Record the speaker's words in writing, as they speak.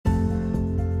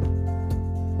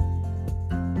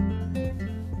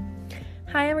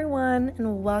Hi everyone,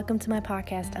 and welcome to my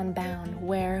podcast Unbound,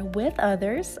 where with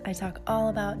others, I talk all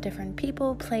about different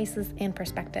people, places, and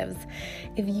perspectives.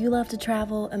 If you love to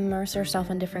travel, immerse yourself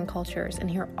in different cultures, and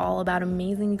hear all about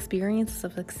amazing experiences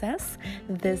of success,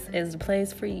 this is the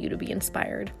place for you to be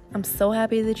inspired. I'm so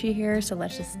happy that you're here, so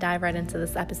let's just dive right into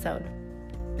this episode.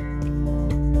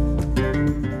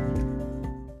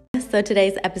 So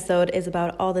today's episode is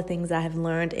about all the things I have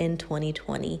learned in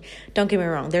 2020. Don't get me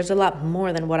wrong, there's a lot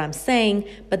more than what I'm saying,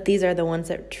 but these are the ones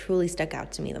that truly stuck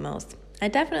out to me the most. I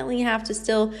definitely have to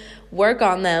still work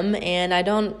on them, and I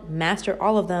don't master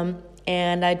all of them,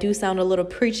 and I do sound a little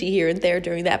preachy here and there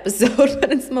during the episode,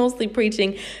 but it's mostly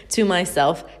preaching to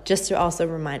myself, just to also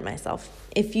remind myself.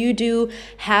 If you do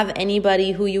have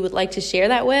anybody who you would like to share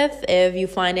that with, if you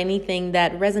find anything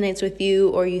that resonates with you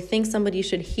or you think somebody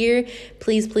should hear,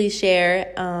 please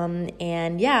share.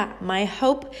 My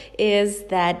hope is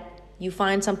that you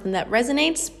find something that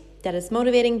resonates, that is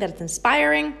motivating, that is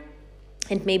inspiring,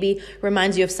 and maybe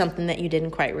reminds you of something that you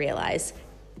didn't quite realize.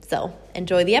 So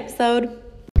enjoy the episode.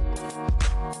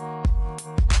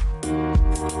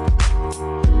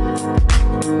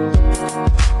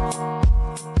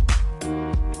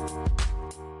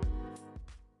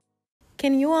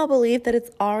 Can you all believe that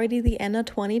it's already the end of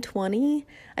 2020?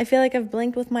 I feel like I've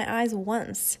blinked with my eyes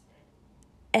once.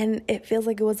 And it feels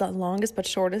like it was the longest but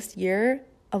shortest year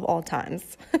of all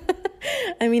times.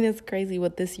 I mean, it's crazy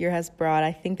what this year has brought.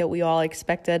 I think that we all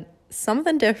expected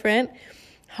something different.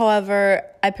 However,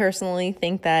 I personally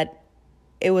think that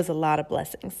it was a lot of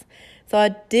blessings. So I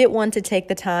did want to take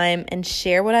the time and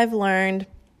share what I've learned.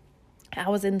 I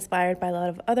was inspired by a lot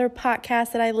of other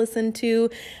podcasts that I listened to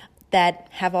that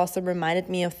have also reminded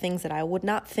me of things that I would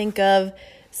not think of.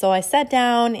 So I sat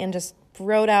down and just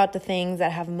wrote out the things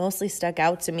that have mostly stuck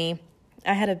out to me.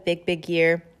 I had a big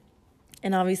year.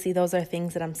 And obviously those are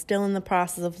things that I'm still in the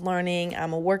process of learning.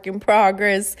 I'm a work in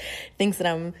progress, things that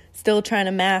I'm still trying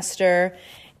to master.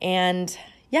 And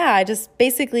I just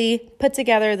basically put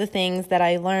together the things that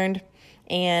I learned.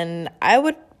 And I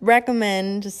would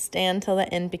recommend just stay until the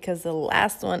end, because the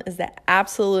last one is the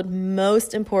absolute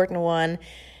most important one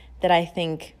that I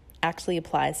think actually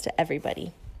applies to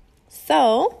everybody.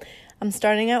 So I'm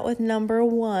starting out with number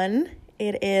 1.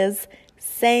 It is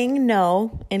saying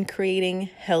no and creating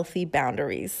healthy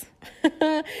boundaries.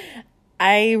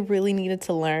 I really needed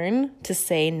to learn to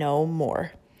say no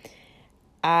more.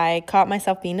 I caught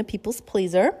myself being a people's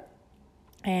pleaser,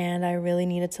 and I really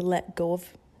needed to let go of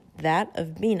that,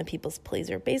 of being a people's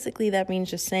pleaser. Basically, that means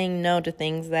just saying no to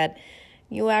things that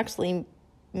you actually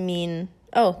mean.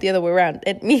 Oh, the other way around.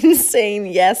 It means saying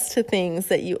yes to things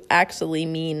that you actually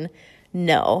mean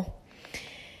no.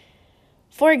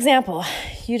 For example,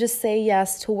 you just say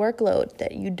yes to workload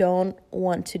that you don't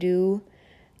want to do.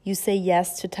 You say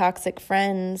yes to toxic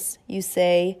friends. You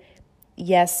say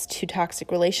yes to toxic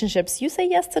relationships. You say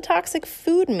yes to toxic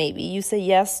food, maybe. You say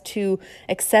yes to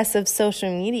excessive social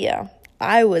media.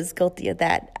 I was guilty of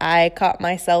that. I caught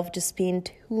myself just being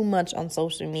too much on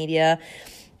social media.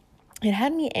 It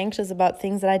had me anxious about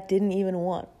things that I didn't even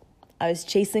want. I was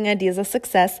chasing ideas of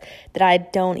success that I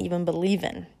don't even believe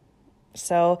in.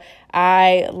 So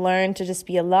I learned to just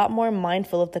be a lot more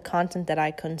mindful of the content that I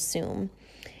consume.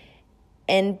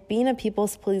 And being a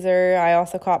people's pleaser, I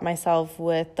also caught myself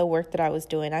with the work that I was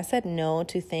doing. I said no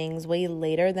to things way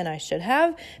later than I should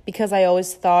have, because I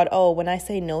always thought, when I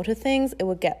say no to things, it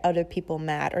would get other people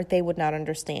mad, or they would not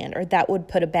understand, or that would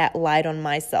put a bad light on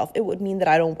myself. It would mean that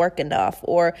I don't work enough,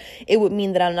 or it would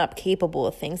mean that I'm not capable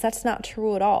of things. That's not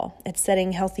true at all. It's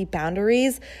setting healthy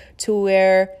boundaries to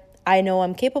where I know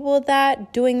I'm capable of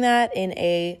that, doing that in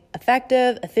a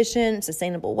effective, efficient,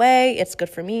 sustainable way. It's good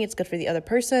for me. It's good for the other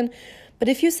person. But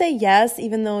if you say yes,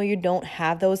 even though you don't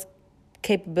have those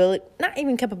not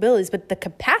even capabilities, but the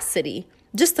capacity,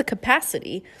 just the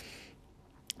capacity,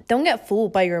 don't get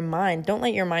fooled by your mind. Don't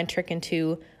let your mind trick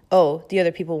into, the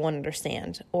other people won't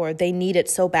understand, or they need it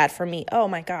so bad for me. Oh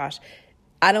my gosh.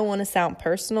 I don't want to sound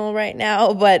personal right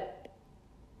now, but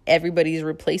everybody's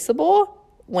replaceable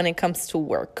when it comes to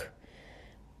work.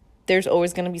 There's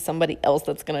always going to be somebody else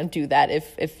that's going to do that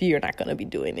if you're not going to be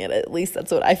doing it. At least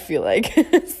that's what I feel like.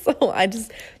 So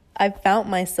I found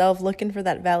myself looking for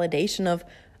that validation of,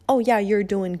 you're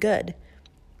doing good.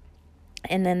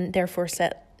 And then therefore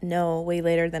said no way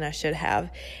later than I should have.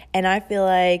 And I feel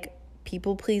like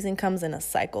people pleasing comes in a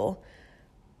cycle,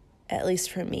 at least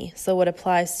for me. So what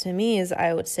applies to me is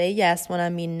I would say yes when I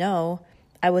mean no.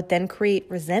 I would then create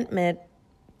resentment.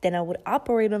 Then I would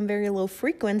operate on very low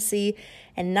frequency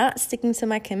and not sticking to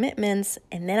my commitments,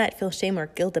 and then I'd feel shame or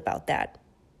guilt about that.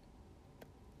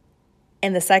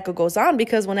 And the cycle goes on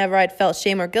because whenever I'd felt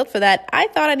shame or guilt for that, I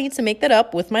thought I need to make that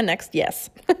up with my next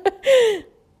yes.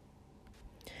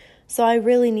 So I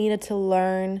really needed to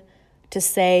learn to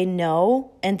say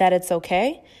no and that it's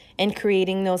okay, and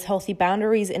creating those healthy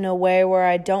boundaries in a way where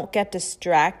I don't get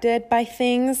distracted by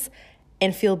things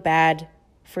and feel bad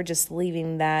for just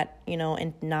leaving that,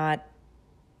 and not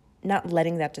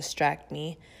letting that distract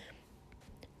me.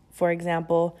 For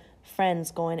example,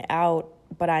 friends going out,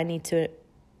 but I need to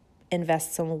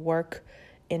invest some work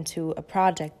into a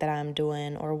project that I'm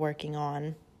doing or working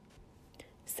on.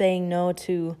 Saying no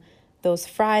to those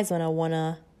fries when I want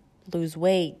to lose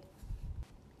weight.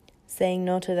 Saying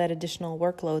no to that additional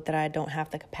workload that I don't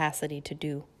have the capacity to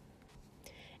do.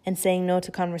 And saying no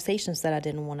to conversations that I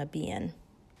didn't want to be in.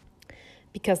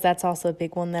 Because that's also a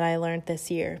big one that I learned this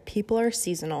year. People are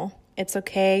seasonal. It's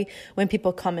okay when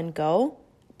people come and go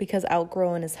because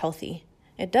outgrowing is healthy.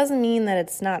 It doesn't mean that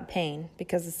it's not pain,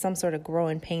 because it's some sort of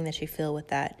growing pain that you feel with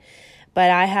that. But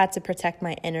I had to protect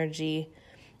my energy,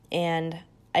 and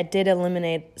I did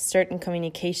eliminate certain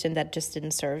communication that just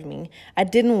didn't serve me. I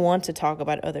didn't want to talk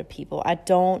about other people. I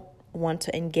don't want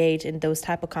to engage in those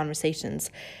type of conversations.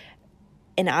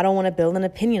 And I don't want to build an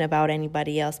opinion about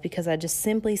anybody else because I just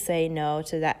simply say no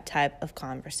to that type of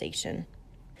conversation.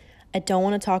 I don't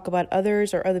want to talk about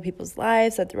others or other people's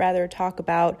lives. I'd rather talk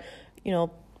about,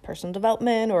 personal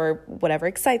development or whatever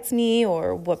excites me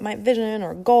or what my vision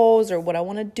or goals or what I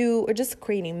want to do or just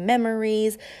creating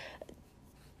memories.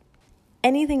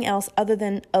 Anything else other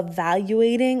than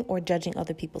evaluating or judging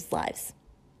other people's lives.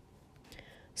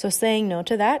 So saying no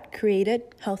to that created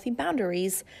healthy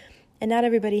boundaries, and not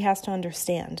everybody has to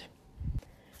understand.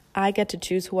 I get to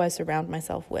choose who I surround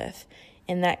myself with,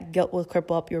 and that guilt will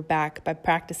cripple up your back by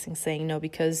practicing saying no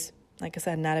because, like I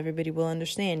said, not everybody will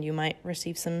understand. You might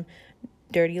receive some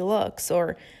dirty looks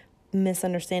or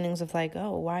misunderstandings of like,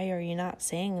 oh, why are you not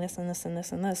saying this and this and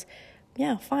this and this?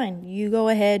 Yeah, fine. You go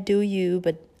ahead, do you,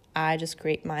 but I just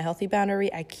create my healthy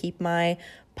boundary. I keep my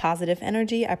positive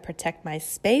energy. I protect my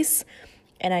space,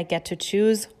 and I get to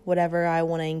choose whatever I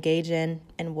want to engage in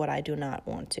and what I do not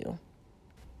want to.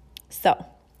 So,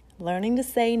 learning to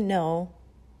say no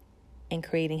and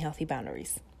creating healthy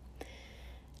boundaries.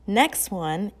 Next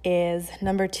one is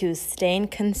number 2, staying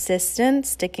consistent,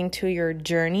 sticking to your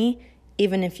journey,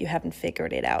 even if you haven't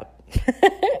figured it out.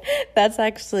 That's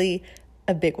actually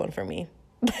a big one for me.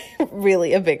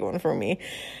 Really a big one for me.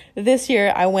 This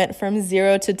year, I went from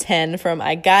 0 to 10, from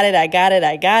I got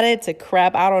it, to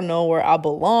crap, I don't know where I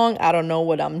belong. I don't know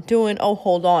what I'm doing. Oh,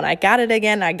 hold on. I got it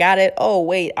again. I got it. Oh,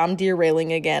 wait, I'm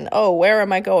derailing again. Oh, where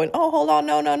am I going? Oh, hold on.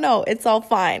 No. It's all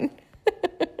fine.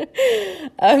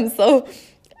 So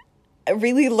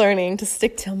really learning to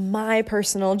stick to my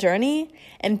personal journey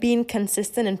and being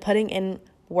consistent and putting in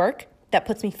work that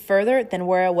puts me further than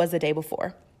where I was the day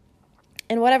before.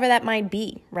 And whatever that might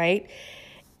be, right?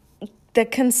 The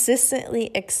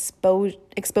consistently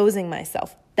exposing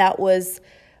myself. That was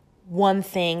one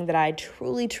thing that I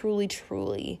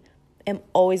truly am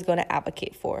always going to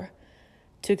advocate for,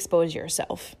 to expose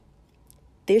yourself.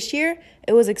 This year,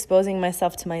 it was exposing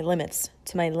myself to my limits,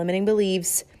 to my limiting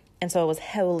beliefs. And so I was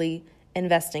heavily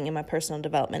investing in my personal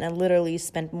development. I literally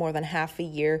spent more than half a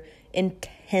year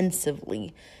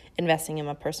intensively investing in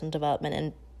my personal development.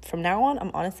 And from now on,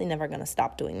 I'm honestly never going to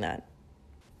stop doing that.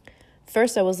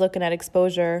 First, I was looking at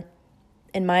exposure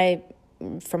from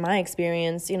my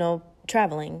experience,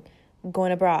 traveling,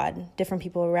 going abroad, different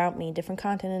people around me, different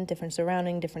continent, different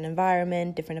surrounding, different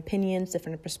environment, different opinions,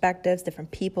 different perspectives,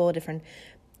 different people, different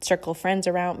circle of friends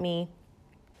around me.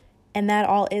 And that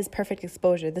all is perfect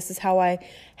exposure. This is how I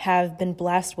have been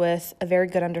blessed with a very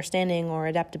good understanding or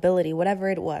adaptability, whatever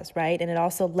it was, right? And it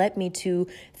also led me to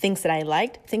things that I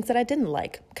liked, things that I didn't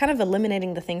like, kind of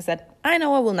eliminating the things that I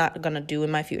know I will not going to do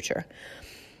in my future.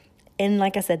 And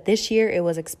like I said, this year it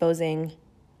was exposing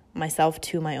myself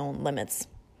to my own limits.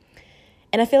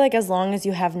 And I feel like as long as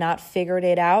you have not figured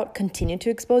it out, continue to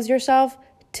expose yourself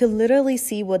to literally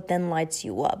see what then lights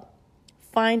you up.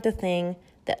 Find the thing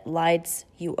that lights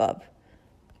you up.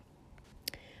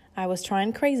 I was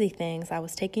trying crazy things. I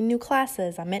was taking new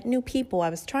classes. I met new people. I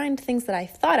was trying things that I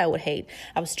thought I would hate.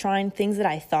 I was trying things that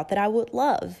I thought that I would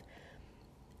love.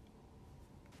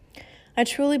 I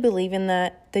truly believe in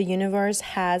that the universe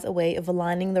has a way of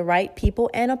aligning the right people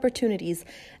and opportunities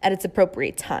at its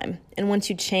appropriate time. And once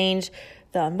you change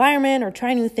the environment or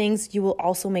try new things, you will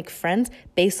also make friends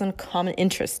based on common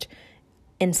interest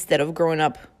instead of growing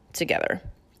up together.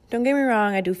 Don't get me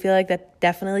wrong, I do feel like that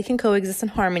definitely can coexist in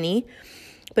harmony,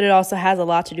 but it also has a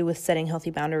lot to do with setting healthy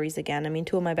boundaries again. I mean,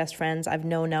 2 of my best friends I've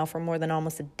known now for more than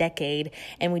almost a decade,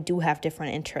 and we do have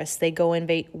different interests. They go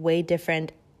in way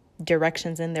different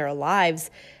directions in their lives.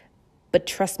 But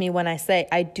trust me when I say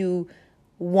I do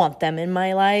want them in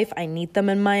my life. I need them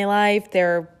in my life.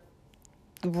 They're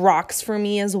rocks for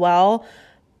me as well.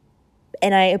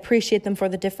 And I appreciate them for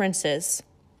the differences.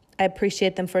 I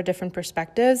appreciate them for different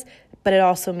perspectives, but it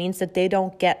also means that they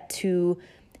don't get to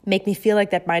make me feel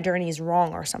like that my journey is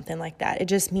wrong or something like that. It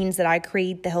just means that I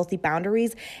create the healthy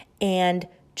boundaries and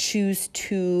choose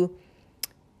to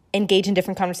engage in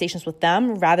different conversations with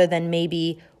them rather than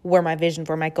maybe where my vision,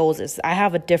 where my goals is. I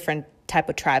have a different type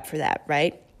of tribe for that,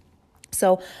 right?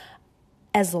 So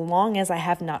as long as I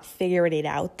have not figured it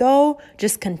out, though,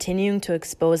 just continuing to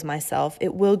expose myself,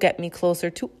 it will get me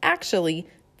closer to actually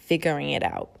figuring it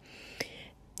out.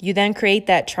 You then create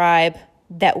that tribe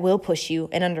that will push you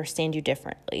and understand you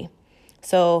differently.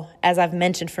 So as I've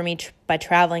mentioned, for me, by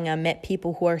traveling, I met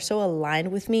people who are so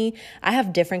aligned with me. I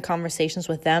have different conversations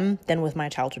with them than with my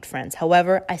childhood friends.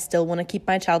 However, I still want to keep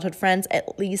my childhood friends,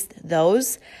 at least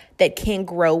those that can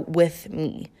grow with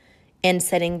me, and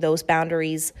setting those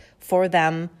boundaries for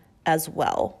them as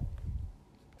well.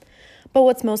 But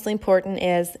what's mostly important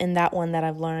is, in that one that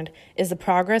I've learned, is the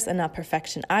progress and not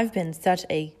perfection. I've been such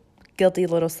a guilty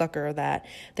little sucker of that.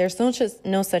 There's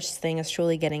no such thing as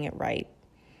truly getting it right.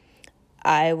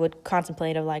 I would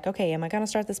contemplate of like, okay, am I going to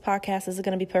start this podcast? Is it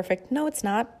going to be perfect? No, it's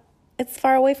not. It's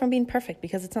far away from being perfect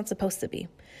because it's not supposed to be.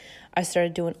 I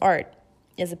started doing art.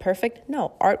 Is it perfect?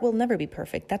 No, art will never be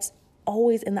perfect. That's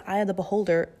always in the eye of the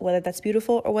beholder, whether that's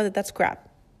beautiful or whether that's crap.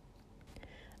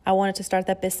 I wanted to start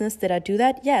that business. Did I do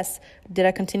that? Yes. Did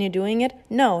I continue doing it?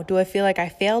 No. Do I feel like I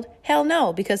failed? Hell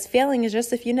no, because failing is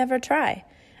just if you never try.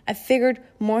 I figured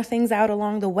more things out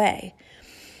along the way.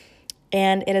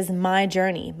 And it is my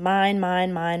journey, mine,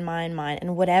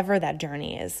 and whatever that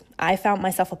journey is. I found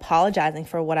myself apologizing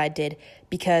for what I did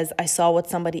because I saw what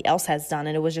somebody else has done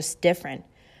and it was just different.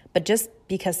 But just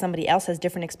because somebody else has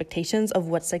different expectations of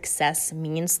what success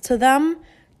means to them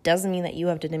doesn't mean that you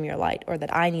have to dim your light, or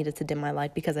that I needed to dim my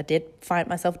light, because I did find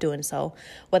myself doing so.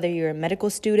 Whether you're a medical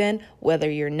student, whether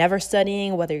you're never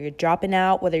studying, whether you're dropping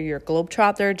out, whether you're a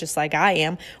globetrotter just like I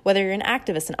am, whether you're an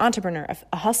activist, an entrepreneur,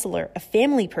 a hustler, a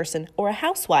family person, or a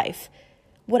housewife,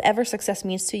 whatever success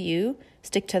means to you,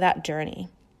 stick to that journey.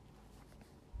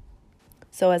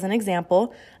 So as an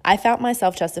example, I found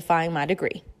myself justifying my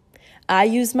degree. I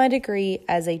used my degree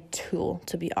as a tool,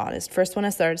 to be honest. First, when I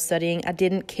started studying, I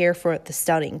didn't care for the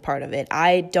studying part of it.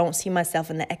 I don't see myself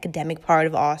in the academic part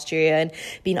of Austria and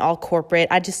being all corporate.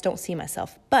 I just don't see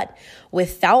myself. But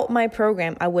without my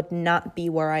program, I would not be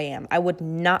where I am. I would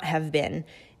not have been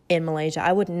in Malaysia.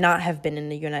 I would not have been in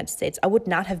the United States. I would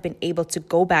not have been able to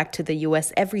go back to the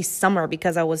US every summer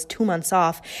because I was 2 months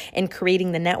off and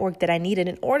creating the network that I needed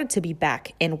in order to be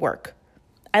back in work.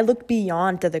 I looked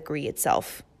beyond the degree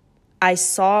itself. I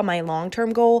saw my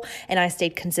long-term goal and I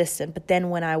stayed consistent. But then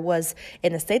when I was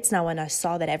in the States now and I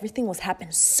saw that everything was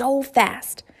happening so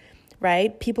fast,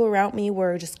 right? People around me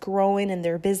were just growing in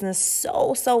their business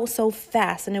so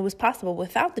fast. And it was possible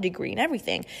without the degree and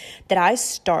everything, that I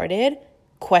started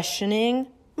questioning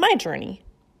my journey.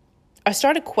 I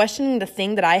started questioning the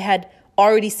thing that I had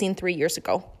already seen 3 years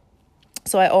ago.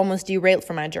 So I almost derailed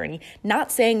from my journey.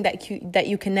 Not saying that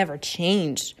you can never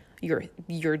change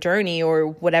your journey or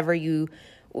whatever you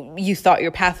thought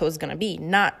your path was going to be.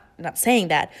 Not saying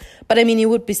that. But I mean, it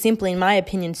would be simply, in my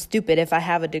opinion, stupid if I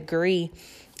have a degree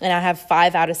and I have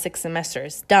 5 out of 6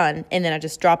 semesters done and then I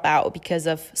just drop out because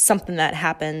of something that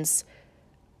happens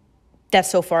that's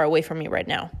so far away from me right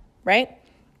now, right?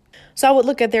 So I would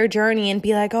look at their journey and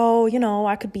be like, oh,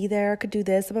 I could be there, I could do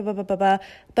this, blah, blah, blah, blah, blah.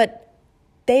 But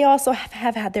they also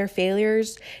have had their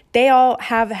failures. They all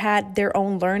have had their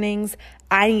own learnings.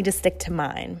 I need to stick to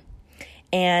mine.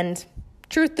 And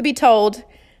truth to be told,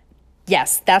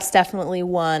 yes, that's definitely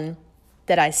one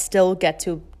that I still get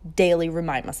to daily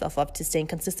remind myself of, to staying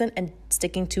consistent and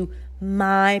sticking to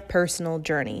my personal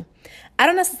journey. I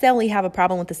don't necessarily have a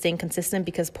problem with the staying consistent,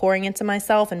 because pouring into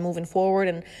myself and moving forward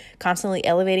and constantly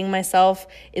elevating myself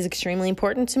is extremely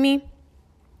important to me.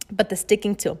 But the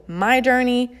sticking to my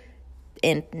journey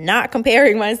and not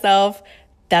comparing myself,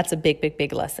 that's a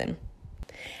big lesson.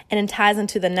 And it ties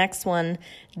into the next one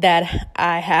that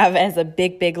I have as a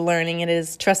big learning. It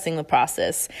is trusting the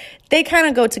process. They kind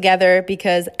of go together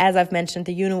because, as I've mentioned,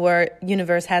 the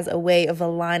universe has a way of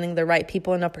aligning the right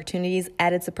people and opportunities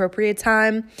at its appropriate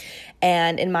time.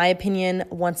 And in my opinion,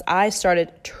 once I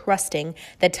started trusting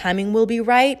that timing will be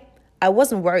right, I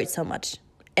wasn't worried so much.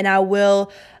 And I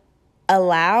will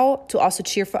allow to also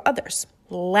cheer for others.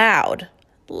 Loud.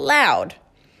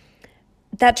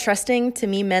 That trusting to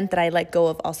me meant that I let go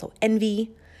of also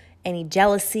envy, any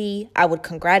jealousy. I would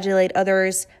congratulate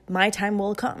others. My time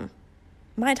will come.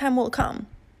 my time will come.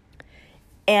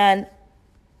 And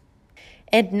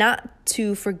not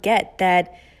to forget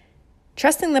that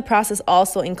trusting the process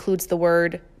also includes the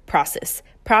word process.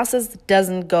 Process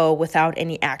doesn't go without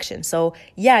any action. So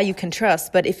yeah, you can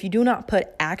trust, but if you do not put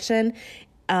action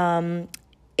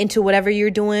into whatever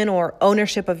you're doing or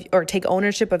take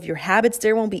ownership of your habits,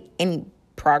 there won't be any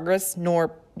progress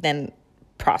nor then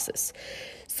process.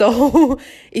 So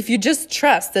if you just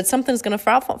trust that something's going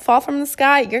to fall from the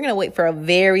sky, you're going to wait for a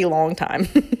very long time.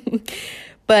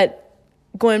 But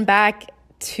going back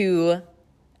to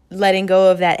letting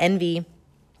go of that envy,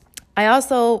 I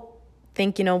also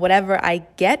think, whatever I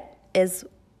get is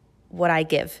what I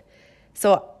give.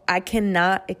 So I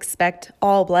cannot expect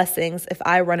all blessings if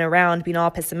I run around being all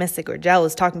pessimistic or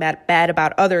jealous, talking bad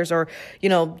about others, or,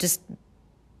 just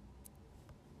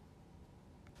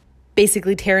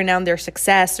basically tearing down their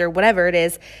success or whatever it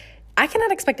is. I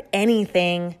cannot expect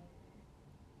anything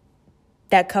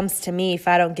that comes to me if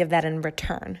I don't give that in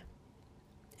return.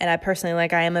 And I personally,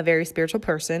 I am a very spiritual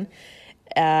person.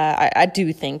 I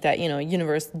do think that,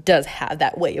 universe does have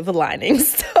that way of aligning.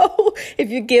 So if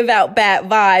you give out bad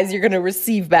vibes, you're going to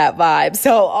receive bad vibes.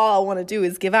 So all I want to do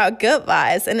is give out good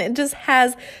vibes. And it just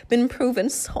has been proven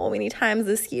so many times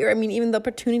this year. I mean, even the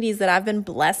opportunities that I've been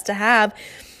blessed to have,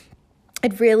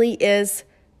 it really is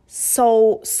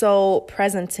so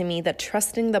present to me that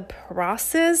trusting the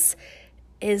process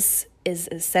is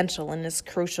essential and is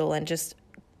crucial, and just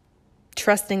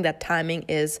trusting that timing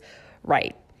is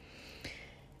right.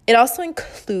 It also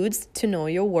includes to know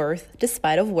your worth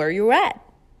despite of where you're at.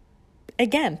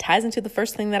 Again, ties into the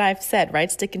first thing that I've said,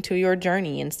 right? Sticking to your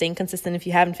journey and staying consistent if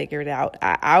you haven't figured it out.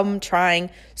 I'm trying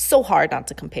so hard not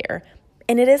to compare.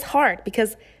 And it is hard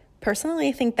because personally,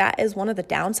 I think that is one of the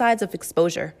downsides of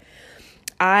exposure.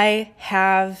 I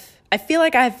feel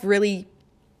like I've really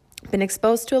been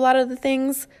exposed to a lot of the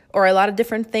things, or a lot of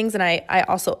different things. And I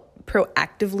also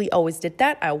proactively always did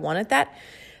that. I wanted that.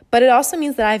 But it also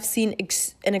means that I've seen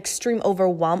an extreme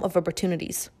overwhelm of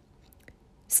opportunities.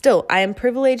 Still, I am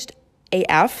privileged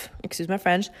AF, excuse my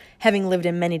French, having lived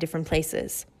in many different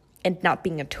places and not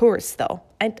being a tourist, though.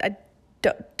 I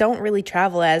don't really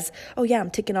travel as, oh yeah, I'm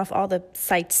ticking off all the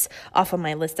sites off of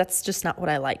my list. That's just not what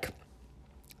I like.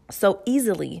 So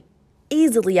easily,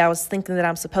 I was thinking that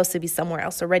I'm supposed to be somewhere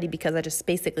else already because I just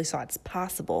basically saw it's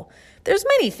possible. There's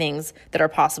many things that are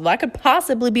possible. I could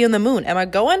possibly be on the moon. Am I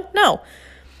going? No.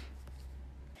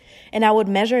 And I would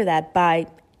measure that by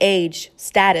age,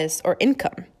 status, or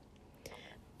income.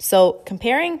 So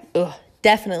comparing,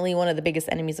 definitely one of the biggest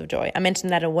enemies of joy. I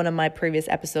mentioned that in one of my previous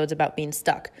episodes about being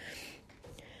stuck.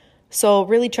 So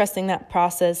really trusting that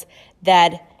process,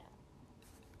 that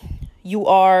you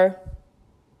are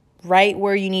right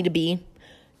where you need to be,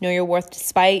 know your worth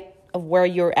despite of where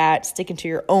you're at, sticking to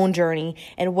your own journey.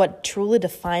 And what truly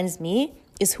defines me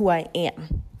is who I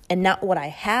am and not what I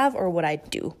have or what I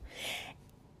do.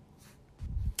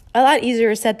 A lot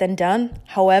easier said than done.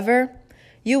 However,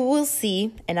 you will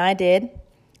see, and I did,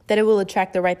 that it will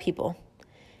attract the right people.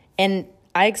 And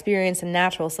I experienced a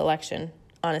natural selection,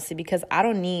 honestly, because I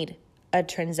don't need a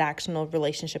transactional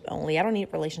relationship only. I don't need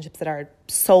relationships that are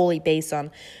solely based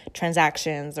on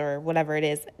transactions or whatever it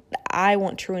is. I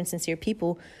want true and sincere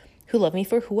people who love me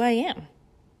for who I am,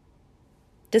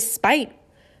 despite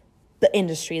the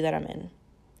industry that I'm in,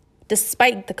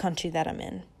 despite the country that I'm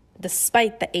in,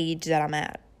 despite the age that I'm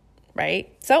at.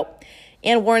 Right? So,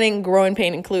 and warning, growing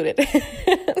pain included.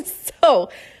 So,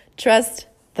 trust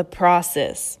the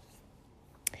process.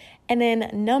 And then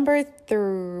number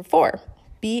 4,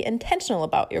 be intentional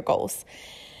about your goals.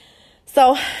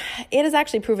 So, it is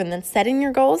actually proven that setting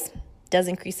your goals does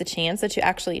increase the chance that you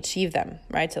actually achieve them,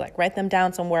 right? To write them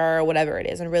down somewhere or whatever it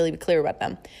is and really be clear about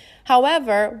them.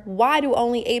 However, why do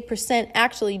only 8%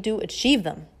 actually do achieve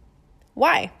them?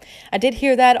 Why? I did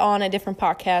hear that on a different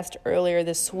podcast earlier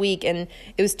this week, and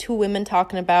it was 2 women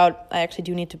talking about, I actually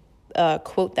do need to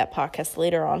quote that podcast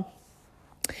later on.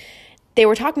 They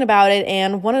were talking about it,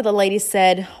 and one of the ladies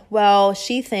said, well,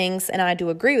 she thinks, and I do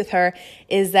agree with her,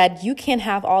 is that you can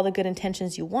have all the good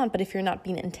intentions you want, but if you're not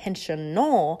being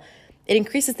intentional, it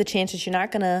increases the chances you're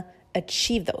not going to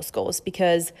achieve those goals.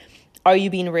 Because are you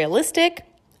being realistic?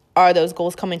 Are those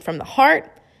goals coming from the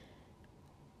heart?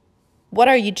 What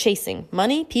are you chasing?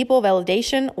 Money, people,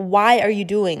 validation? Why are you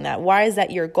doing that? Why is that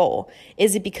your goal?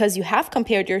 Is it because you have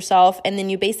compared yourself and then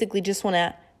you basically just want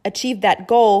to achieve that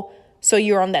goal so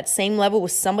you're on that same level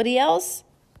with somebody else?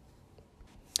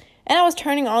 And I was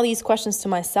turning all these questions to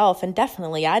myself, and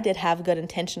definitely I did have good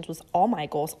intentions with all my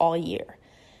goals all year.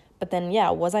 But then,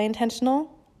 was I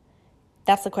intentional?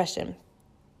 That's the question.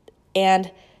 And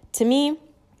to me,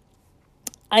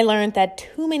 I learned that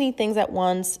too many things at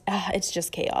once, it's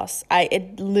just chaos.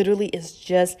 It literally is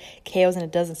just chaos, and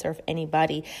it doesn't serve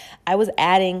anybody. I was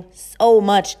adding so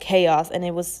much chaos, and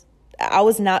I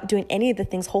was not doing any of the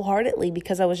things wholeheartedly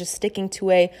because I was just sticking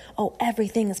to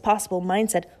everything is possible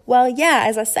mindset. Well, yeah,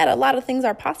 as I said, a lot of things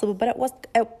are possible, but it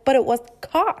was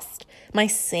cost. My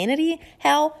sanity?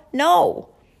 Hell no.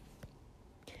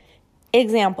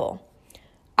 Example.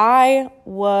 I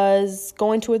was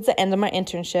going towards the end of my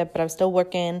internship, but I was still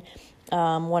working,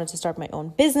 wanted to start my own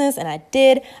business, and I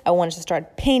did. I wanted to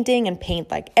start painting and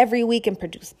paint like every week and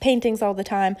produce paintings all the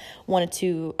time. Wanted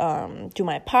to do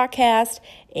my podcast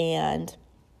and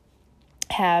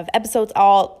have episodes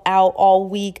all out all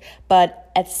week,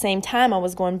 but at the same time, I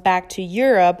was going back to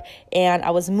Europe, and I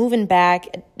was moving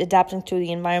back, adapting to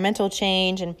the environmental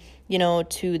change and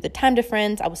to the time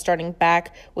difference. I was starting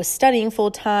back with studying full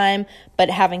time, but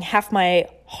having half my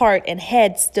heart and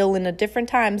head still in a different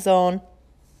time zone.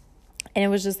 And it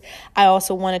was just, I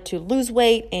also wanted to lose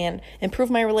weight and improve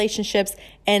my relationships.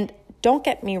 And don't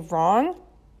get me wrong,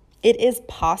 it is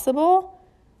possible,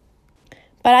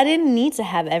 but I didn't need to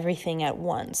have everything at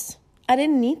once. I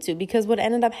didn't need to, because what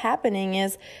ended up happening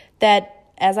is that,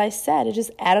 as I said, it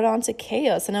just added on to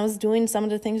chaos, and I was doing some of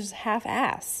the things just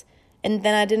half-ass. And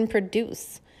then I didn't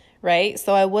produce, right?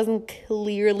 So I wasn't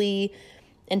clearly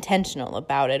intentional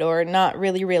about it, or not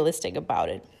really realistic about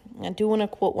it. I do want to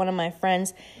quote one of my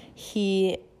friends.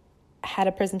 He had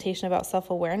a presentation about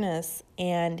self-awareness,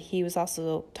 and he was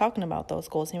also talking about those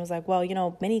goals. And he was like, well,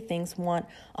 many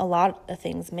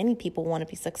people want to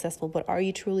be successful, but are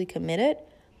you truly committed?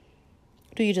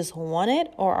 Do you just want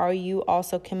it, or are you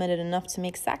also committed enough to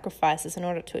make sacrifices in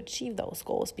order to achieve those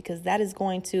goals? Because that is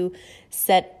going to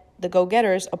set the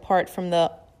go-getters apart from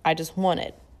the I just want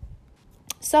it.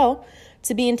 So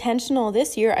to be intentional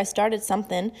this year, I started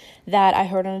something that I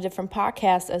heard on a different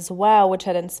podcast as well, which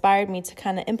had inspired me to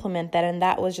kind of implement that. And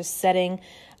that was just setting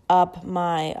up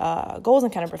my goals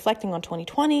and kind of reflecting on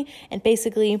 2020. And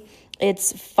basically,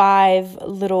 it's 5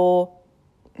 little,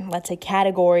 let's say,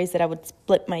 categories that I would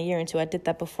split my year into. I did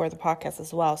that before the podcast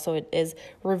as well. So it is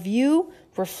review,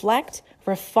 reflect,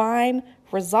 refine,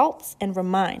 results, and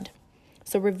remind.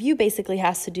 So review basically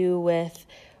has to do with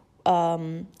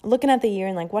looking at the year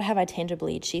and like, what have I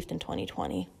tangibly achieved in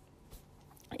 2020?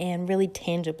 And really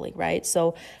tangibly, right?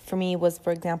 So for me,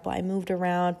 for example, I moved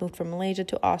from Malaysia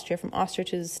to Austria, from Austria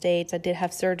to the States. I did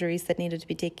have surgeries that needed to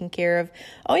be taken care of.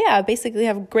 Oh yeah, I basically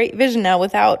have great vision now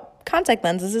without contact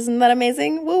lenses. Isn't that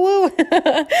amazing? Woo woo.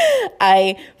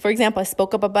 For example, I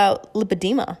spoke up about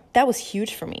lipedema. That was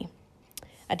huge for me.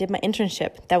 I did my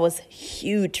internship. That was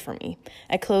huge for me.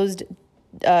 I closed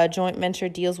joint venture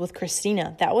deals with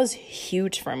Christina. That was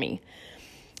huge for me.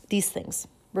 These things,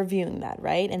 reviewing that,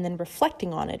 right? And then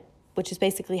reflecting on it, which is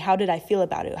basically, how did I feel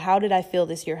about it? How did I feel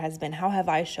this year has been? How have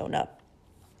I shown up?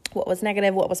 What was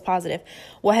negative? What was positive?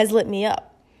 What has lit me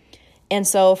up? And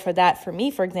so for me,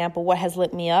 for example, what has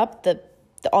lit me up?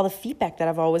 All the feedback that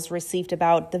I've always received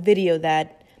about the video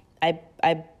that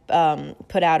I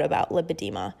put out about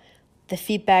lipedema, the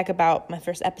feedback about my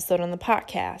first episode on the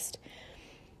podcast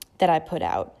that I put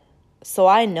out. So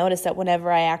I noticed that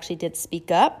whenever I actually did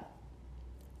speak up,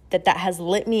 that has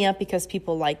lit me up because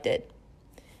people liked it.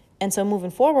 And so moving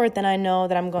forward, then I know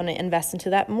that I'm going to invest into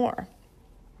that more.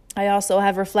 I also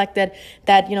have reflected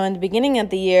that, in the beginning of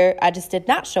the year, I just did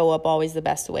not show up always the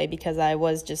best way because I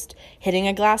was just hitting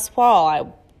a glass wall. I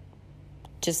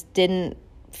just didn't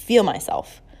feel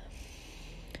myself.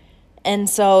 And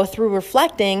so through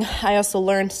reflecting, I also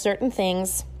learned certain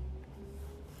things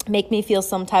make me feel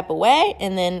some type of way.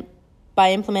 And then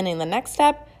by implementing the next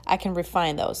step, I can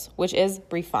refine those, which is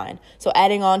refine. So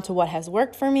adding on to what has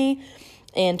worked for me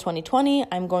in 2020,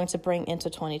 I'm going to bring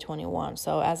into 2021.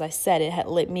 So as I said, it had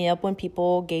lit me up when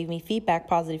people gave me feedback,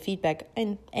 positive feedback,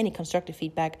 and any constructive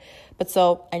feedback. But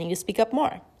so I need to speak up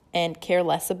more and care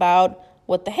less about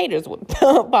what the haters would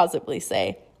possibly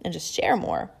say and just share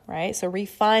more, right? So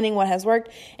refining what has worked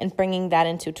and bringing that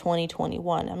into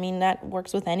 2021. I mean, that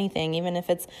works with anything, even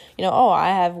if it's, I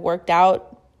have worked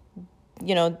out,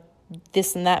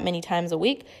 this and that many times a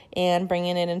week, and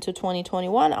bringing it into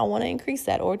 2021, I want to increase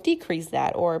that or decrease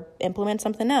that or implement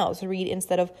something else. Read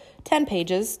instead of 10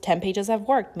 pages have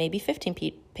worked, maybe 15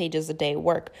 pages a day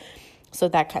work. So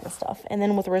that kind of stuff. And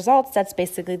then with results, that's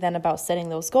basically then about setting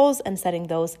those goals and setting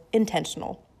those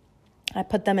intentional. I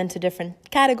put them into different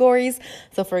categories.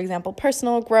 So for example,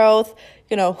 personal growth,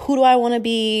 who do I want to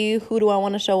be? Who do I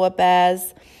want to show up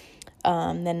as?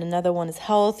 Then another one is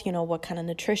health. What kind of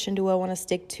nutrition do I want to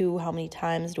stick to? How many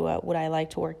times would I like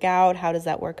to work out? How does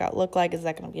that workout look like? Is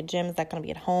that going to be a gym? Is that going to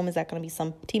be at home? Is that going to be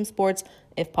some team sports,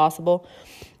 if possible?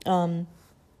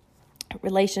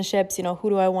 relationships, who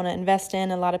do I want to invest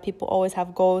in? A lot of people always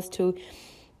have goals to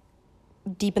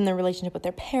deepen their relationship with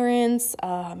their parents.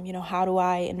 How do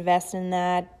I invest in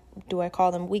that? Do I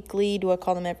call them weekly? Do I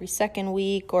call them every second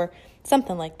week or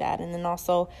something like that? And then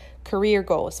also career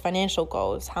goals, financial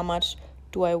goals. How much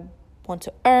do I want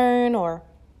to earn, or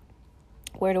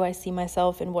where do I see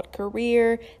myself in what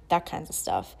career? That kinds of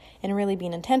stuff. And really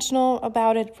being intentional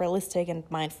about it, realistic and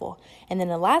mindful. And then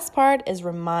the last part is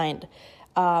remind.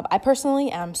 I personally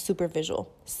am super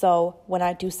visual. So when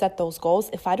I do set those goals,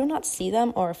 if I do not see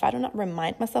them or if I do not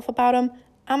remind myself about them,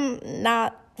 I'm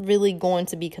not really going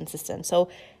to be consistent. So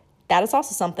that is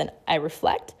also something I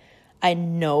reflect. I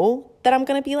know that I'm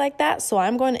going to be like that. So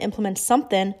I'm going to implement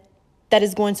something that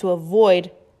is going to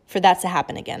avoid for that to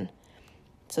happen again.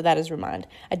 So that is remind.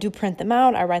 I do print them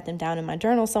out. I write them down in my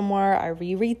journal somewhere. I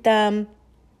reread them.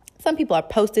 Some people are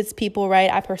Post-its people,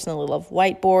 right? I personally love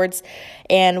whiteboards.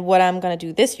 And what I'm going to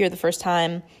do this year, the first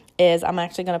time, is I'm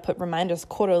actually going to put reminders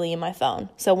quarterly in my phone.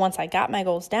 So once I got my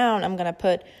goals down, I'm going to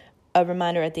put a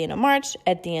reminder at the end of March,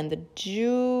 at the end of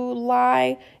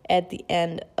July, at the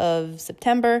end of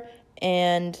September,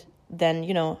 and then,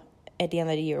 at the end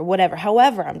of the year, whatever.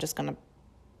 However, I'm just going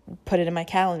to put it in my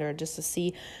calendar just to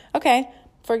see, okay,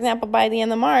 for example, by the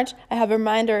end of March, I have a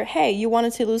reminder, hey, you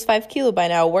wanted to lose 5 kilos by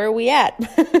now. Where are we at?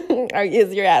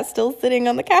 Is your ass still sitting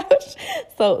on the couch?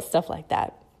 So stuff like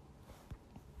that.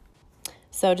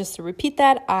 So just to repeat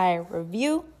that, I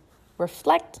review,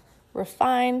 reflect,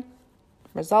 refine,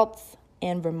 results,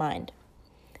 and remind.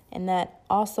 And that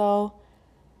also,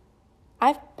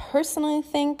 I personally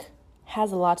think,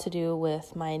 has a lot to do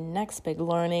with my next big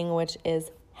learning, which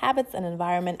is habits and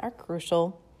environment are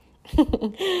crucial.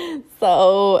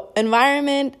 So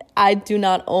environment, I do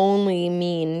not only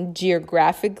mean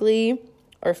geographically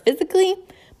or physically,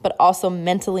 but also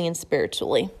mentally and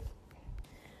spiritually.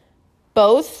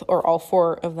 Both, or all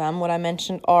 4 of them, what I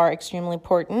mentioned, are extremely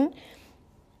important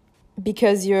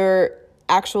because your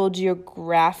actual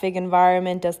geographic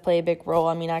environment does play a big role.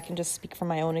 I mean, I can just speak from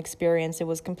my own experience. It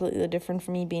was completely different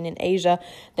for me being in Asia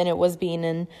than it was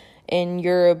being in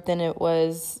Europe than it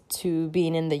was to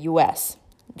being in the U.S.,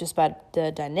 just by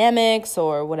the dynamics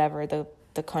or whatever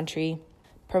the country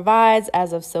provides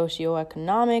as of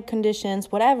socioeconomic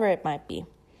conditions, whatever it might be.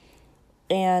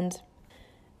 And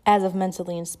as of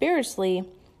mentally and spiritually,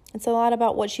 it's a lot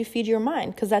about what you feed your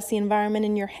mind, because that's the environment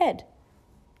in your head.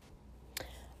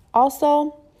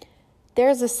 Also,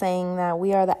 there's a saying that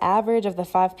we are the average of the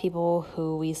 5 people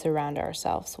who we surround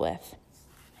ourselves with.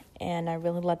 And I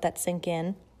really let that sink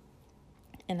in.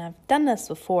 And I've done this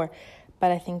before,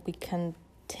 but I think we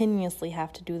continuously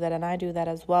have to do that, and I do that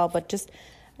as well. But just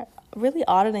really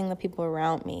auditing the people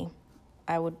around me.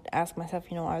 I would ask myself,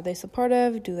 are they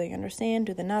supportive? Do they understand?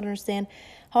 Do they not understand?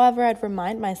 However, I'd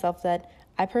remind myself that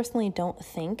I personally don't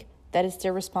think that it's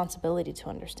their responsibility to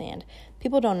understand.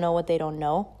 People don't know what they don't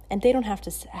know, and they don't have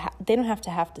to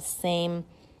have the same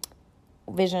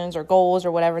visions or goals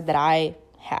or whatever that I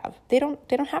have. They don't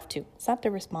have to. It's not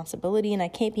their responsibility, and I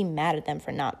can't be mad at them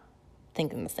for not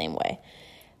thinking the same way.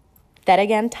 That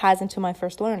again ties into my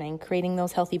first learning, creating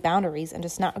those healthy boundaries and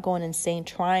just not going insane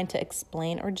trying to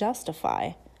explain or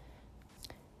justify.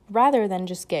 Rather than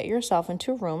just get yourself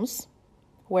into rooms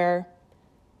where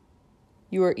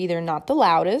you are either not the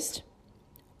loudest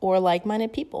or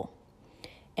like-minded people.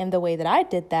 And the way that I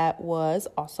did that was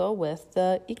also with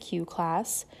the EQ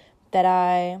class that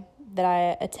I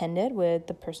attended with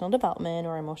the personal development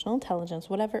or emotional intelligence,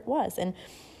 whatever it was. And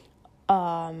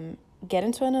get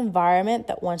into an environment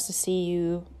that wants to see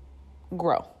you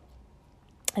grow.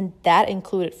 And that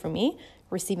included, for me,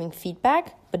 receiving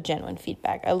feedback, but genuine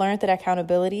feedback. I learned that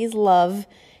accountability is love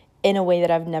in a way that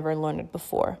I've never learned it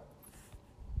before.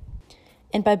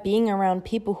 And by being around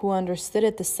people who understood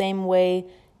it the same way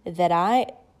that I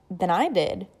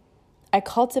did, I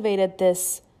cultivated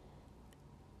this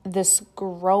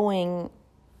growing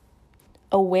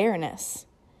awareness.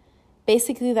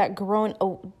 Basically, that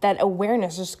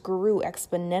awareness just grew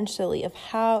exponentially of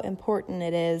how important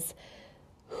it is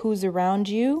who's around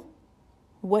you,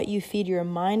 what you feed your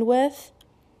mind with,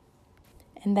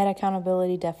 and that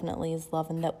accountability definitely is love.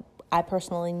 And that I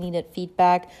personally needed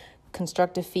feedback,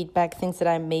 constructive feedback, things that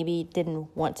I maybe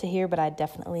didn't want to hear, but I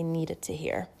definitely needed to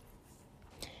hear.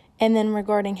 And then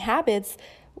regarding habits,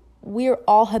 we're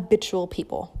all habitual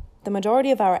people. The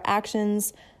majority of our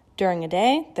actions during a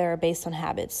day, they're based on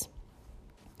habits.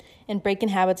 And breaking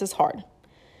habits is hard.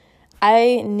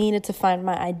 I needed to find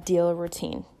my ideal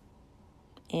routine.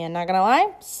 And not gonna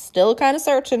lie, still kind of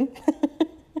searching.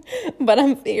 But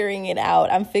I'm figuring it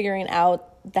out. I'm figuring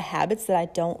out the habits that I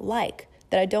don't like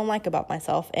about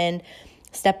myself. And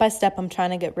Step by step, I'm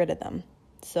trying to get rid of them.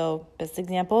 So, best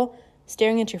example,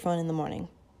 staring at your phone in the morning.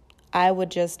 I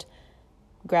would just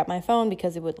grab my phone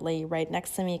because it would lay right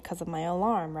next to me because of my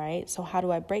alarm, right? So how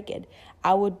do I break it?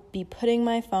 I would be putting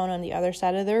my phone on the other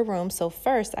side of the room. So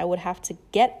first, I would have to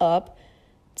get up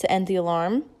to end the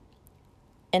alarm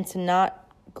and to not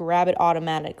grab it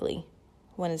automatically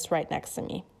when it's right next to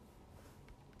me.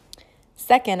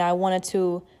 Second, I wanted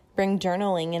to bring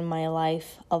journaling in my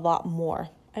life a lot more.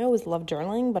 I always loved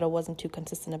journaling, but I wasn't too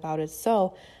consistent about it.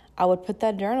 So I would put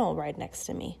that journal right next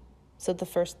to me. So the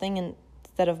first thing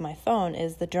instead of my phone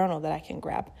is the journal that I can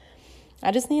grab.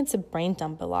 I just need to brain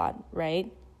dump a lot,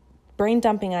 right? Brain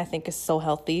dumping, I think, is so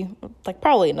healthy. Like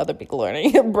probably another big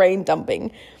learning, brain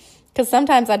dumping. Because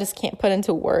sometimes I just can't put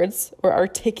into words or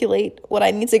articulate what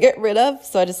I need to get rid of.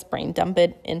 So I just brain dump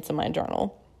it into my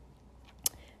journal.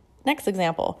 Next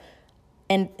example,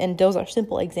 and those are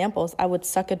simple examples. I would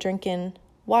suck a drink in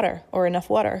water or enough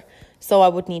water. So I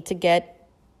would need to get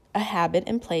a habit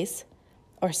in place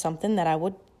or something that I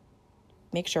would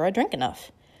make sure I drink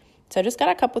enough. So I just got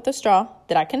a cup with a straw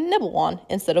that I can nibble on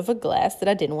instead of a glass that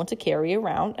I didn't want to carry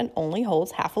around and only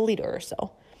holds half a liter or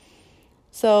so.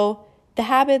 So the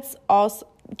habits also,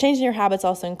 changing your habits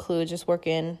also include just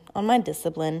working on my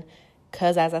discipline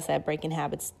because, as I said, breaking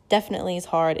habits definitely is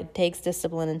hard. It takes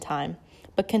discipline and time.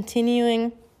 But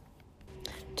continuing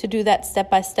to do that step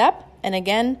by step, and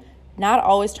again, not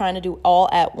always trying to do all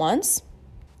at once,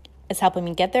 is helping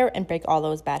me get there and break all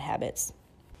those bad habits.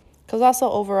 Because also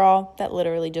overall, that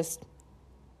literally just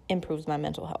improves my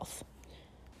mental health.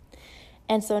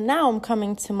 And so now I'm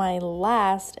coming to my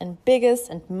last and biggest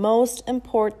and most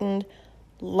important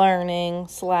learning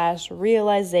 /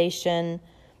 realization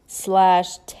 /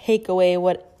 takeaway,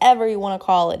 whatever you want to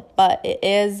call it. But it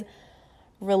is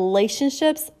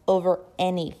relationships over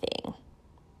anything.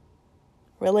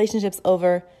 Relationships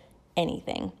over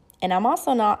anything. And I'm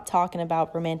also not talking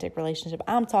about romantic relationship.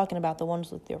 I'm talking about the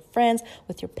ones with your friends,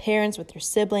 with your parents, with your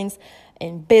siblings,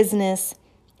 in business,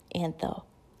 and the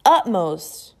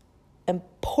most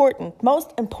important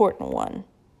one.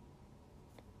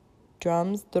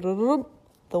 Drums,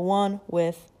 the one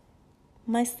with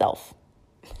myself.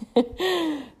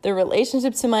 The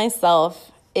relationship to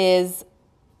myself is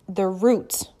the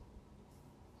root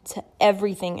to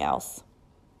everything else.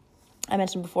 I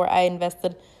mentioned before I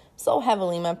invested so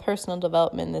heavily in my personal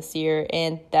development this year,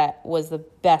 and that was the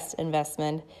best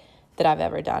investment that I've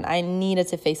ever done. I needed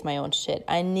to face my own shit.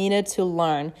 I needed to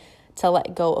learn to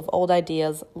let go of old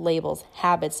ideas, labels,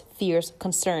 habits, fears,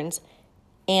 concerns,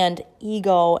 and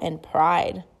ego and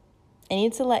pride. I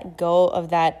need to let go of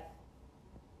that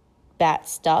bad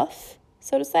stuff,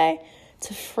 so to say,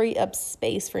 to free up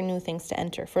space for new things to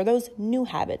enter, for those new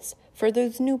habits, for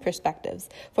those new perspectives,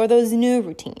 for those new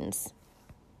routines.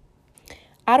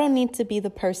 I don't need to be the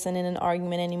person in an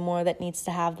argument anymore that needs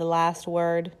to have the last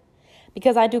word,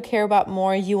 because I do care about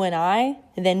more you and I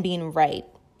than being right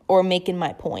or making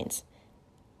my point.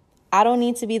 I don't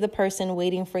need to be the person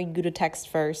waiting for you to text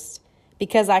first,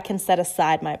 because I can set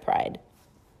aside my pride.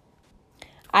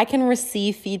 I can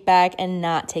receive feedback and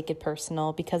not take it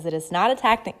personal, because it is not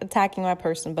attacking my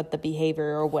person, but the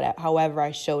behavior or whatever, however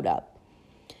I showed up.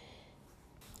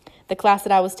 The class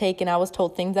that I was taking, I was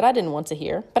told things that I didn't want to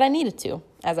hear, but I needed to,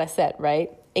 as I said,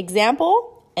 right?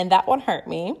 Example, and that one hurt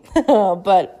me,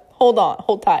 but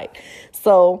hold tight.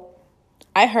 So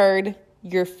I heard,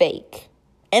 "You're fake."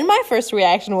 And my first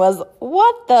reaction was,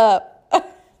 what the?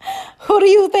 Who do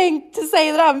you think to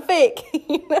say that I'm fake?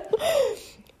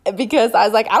 Because I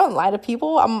was like, I don't lie to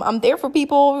people. I'm there for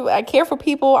people. I care for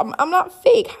people. I'm not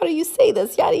fake. How do you say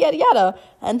this? Yada, yada, yada.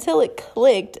 Until it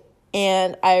clicked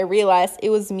and I realized it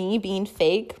was me being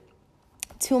fake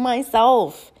to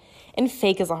myself. And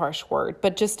fake is a harsh word,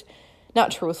 but just not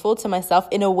truthful to myself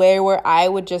in a way where I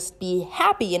would just be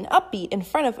happy and upbeat in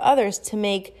front of others to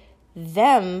make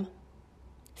them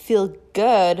feel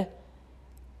good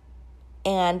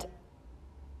and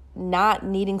not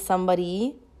needing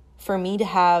somebody for me to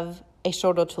have a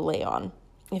shoulder to lay on,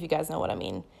 if you guys know what I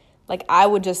mean. Like I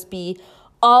would just be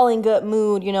all in good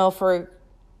mood, for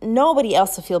nobody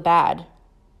else to feel bad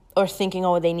or thinking,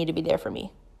 oh, they need to be there for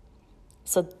me.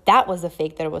 So that was the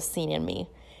fake that was seen in me.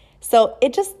 So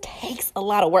it just takes a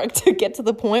lot of work to get to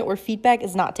the point where feedback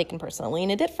is not taken personally.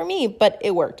 And it did for me, but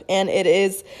it worked. And it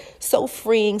is so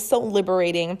freeing, so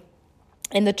liberating,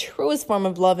 and the truest form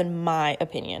of love, in my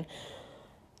opinion.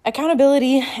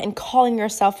 Accountability and calling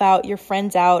yourself out, your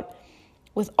friends out,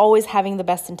 with always having the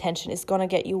best intention is going to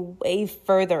get you way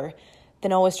further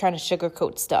than always trying to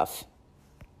sugarcoat stuff.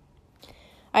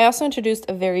 I also introduced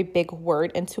a very big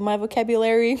word into my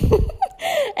vocabulary,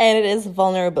 and it is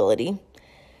vulnerability.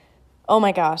 Oh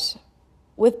my gosh.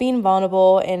 With being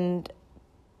vulnerable and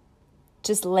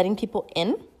just letting people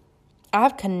in,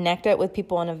 I've connected with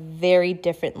people on a very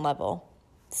different level.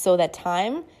 So that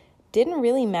time didn't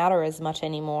really matter as much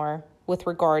anymore with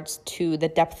regards to the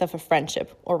depth of a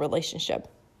friendship or relationship.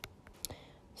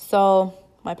 So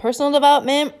my personal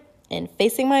development and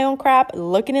facing my own crap,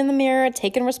 looking in the mirror,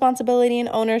 taking responsibility and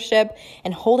ownership,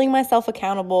 and holding myself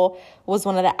accountable was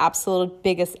one of the absolute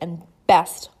biggest and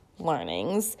best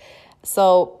learnings.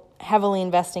 So heavily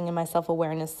investing in my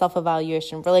self-awareness,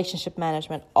 self-evaluation, relationship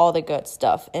management, all the good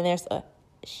stuff. And there's a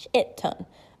shit ton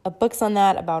of books on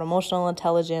that about emotional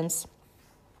intelligence.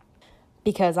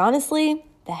 Because honestly,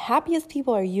 the happiest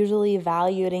people are usually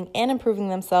evaluating and improving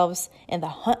themselves, and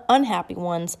the unhappy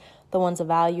ones, the ones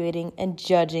evaluating and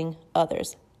judging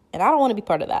others. And I don't want to be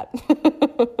part of that.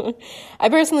 I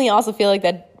personally also feel like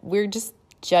that we're just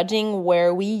judging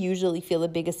where we usually feel the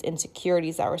biggest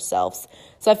insecurities ourselves.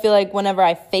 So I feel like whenever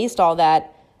I faced all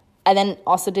that, I then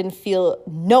also didn't feel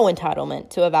no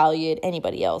entitlement to evaluate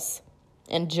anybody else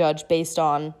and judge based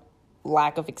on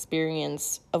lack of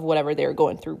experience of whatever they're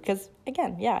going through. Because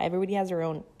again, yeah, everybody has their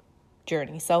own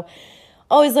journey. So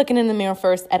always looking in the mirror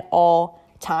first at all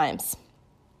times.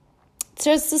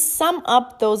 Just to sum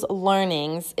up those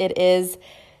learnings, it is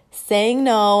saying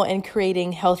no and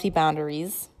creating healthy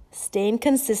boundaries, staying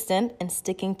consistent and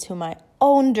sticking to my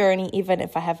own journey, even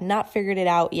if I have not figured it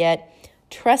out yet,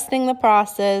 trusting the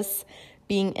process,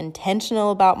 being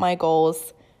intentional about my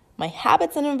goals. My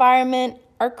habits and environment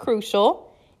are crucial,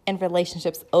 and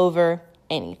relationships over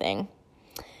anything.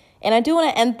 And I do want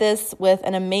to end this with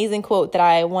an amazing quote that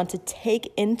I want to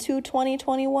take into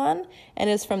 2021, and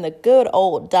it's from the good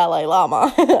old Dalai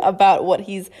Lama about what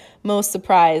he's most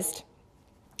surprised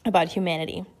about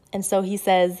humanity. And so he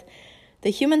says,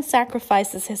 "The human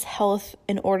sacrifices his health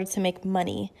in order to make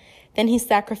money. Then he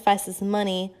sacrifices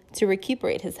money to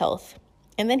recuperate his health.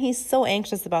 And then he's so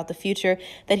anxious about the future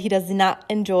that he does not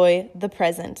enjoy the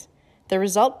present. The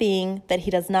result being that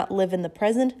he does not live in the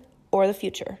present or the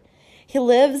future. He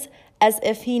lives as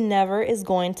if he never is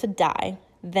going to die,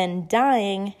 then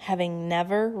dying having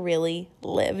never really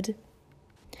lived."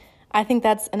 I think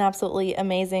that's an absolutely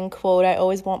amazing quote. I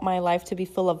always want my life to be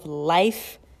full of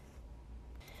life,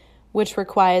 which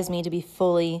requires me to be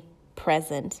fully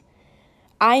present.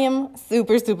 I am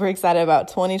super, super excited about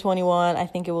 2021. I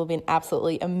think it will be an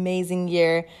absolutely amazing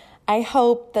year. I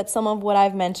hope that some of what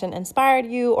I've mentioned inspired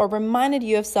you or reminded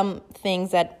you of some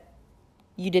things that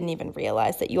you didn't even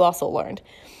realize that you also learned.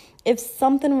 If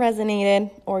something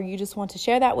resonated or you just want to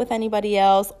share that with anybody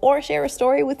else or share a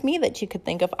story with me that you could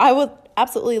think of, I would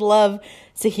absolutely love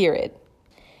to hear it.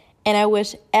 And I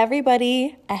wish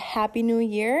everybody a happy new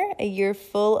year, a year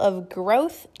full of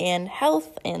growth and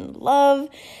health and love.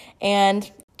 And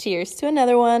cheers to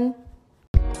another one.